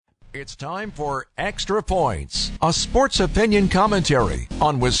It's time for Extra Points, a sports opinion commentary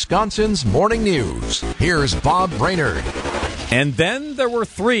on Wisconsin's morning news. Here's Bob Brainerd. And then there were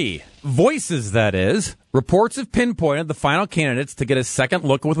three voices, that is. Reports have pinpointed the final candidates to get a second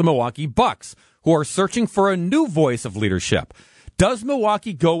look with the Milwaukee Bucks, who are searching for a new voice of leadership. Does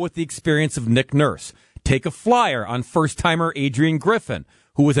Milwaukee go with the experience of Nick Nurse, take a flyer on first-timer Adrian Griffin,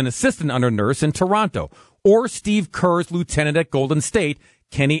 who was an assistant under Nurse in Toronto, or Steve Kerr's lieutenant at Golden State,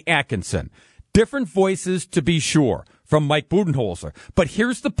 Kenny Atkinson? Different voices, to be sure, from Mike Budenholzer. But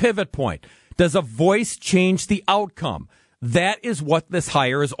here's the pivot point. Does a voice change the outcome? That is what this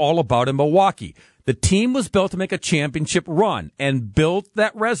hire is all about in Milwaukee. The team was built to make a championship run and built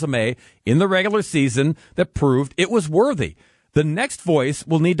that resume in the regular season that proved it was worthy. The next voice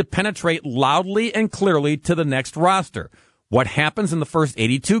will need to penetrate loudly and clearly to the next roster. What happens in the first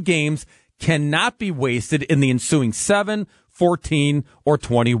 82 games cannot be wasted in the ensuing 7, 14, or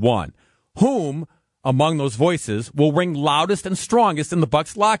 21. Whom, among those voices, will ring loudest and strongest in the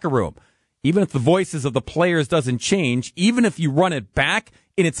Bucks locker room? Even if the voices of the players doesn't change, even if you run it back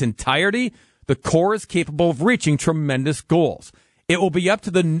in its entirety, the core is capable of reaching tremendous goals. It will be up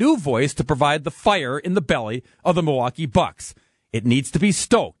to the new voice to provide the fire in the belly of the Milwaukee Bucks. It needs to be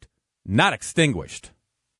stoked, not extinguished.